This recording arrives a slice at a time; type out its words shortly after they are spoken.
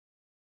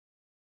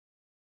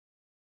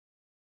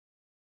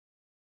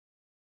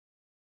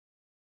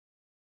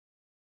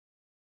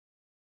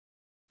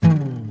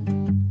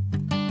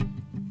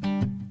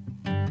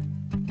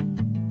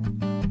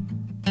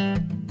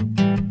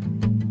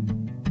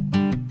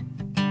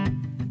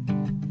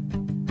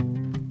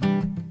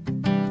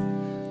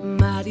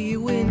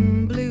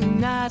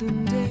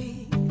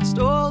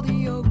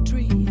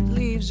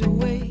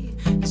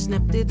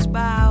bent its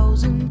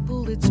boughs and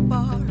pulled its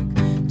bark,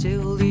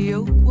 till the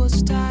oak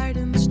was tired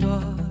and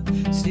stark.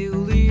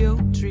 Still the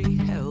oak tree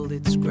held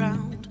its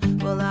ground,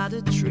 while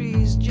other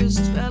trees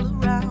just fell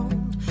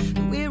around.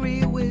 The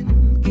weary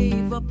wind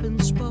gave up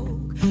and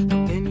spoke,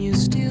 how can you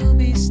still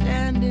be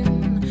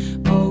standing?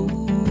 Oh,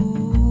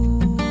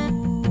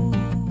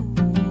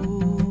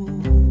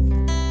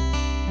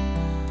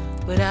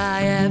 but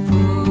I have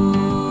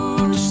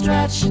roots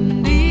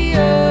stretching the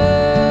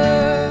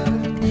earth,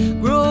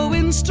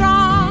 growing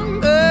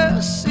stronger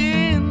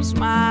since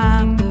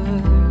my birth.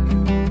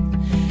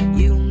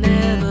 You'll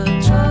never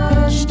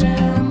touch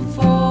them,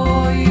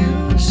 for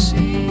you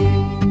see,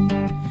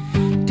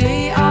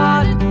 they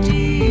are the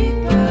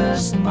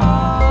deepest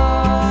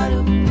part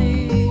of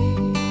me.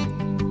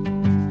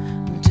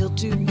 Until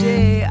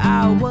today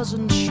I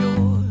wasn't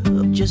sure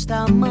of just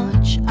how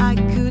much I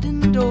could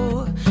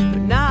endure,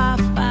 but now I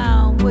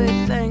found,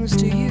 with thanks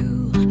to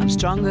you, I'm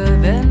stronger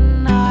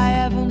than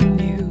I ever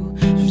knew.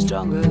 I'm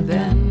stronger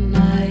than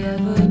I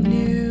ever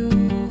knew.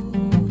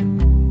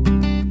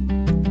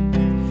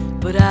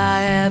 But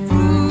I have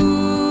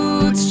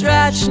roots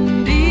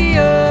stretching the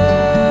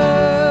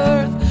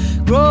earth,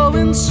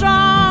 growing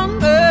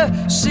stronger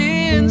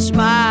since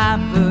my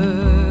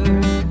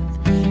birth.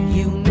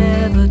 You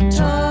never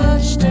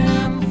touch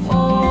them,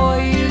 for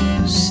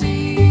you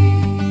see,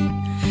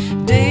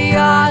 they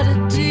are the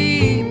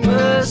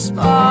deepest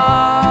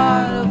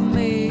part of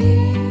me.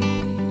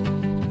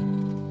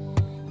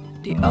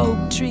 The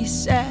oak tree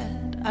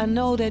said, I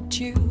know that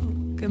you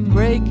can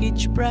break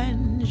each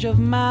branch of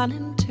mine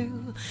in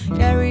two,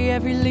 carry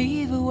every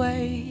leaf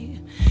away,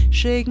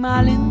 shake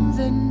my limbs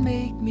and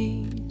make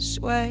me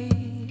sway.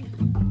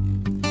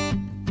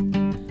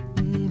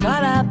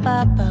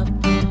 Ba-da-ba-ba-bum.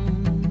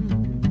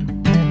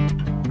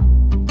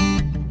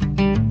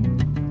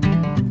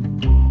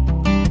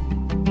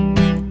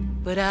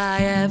 But I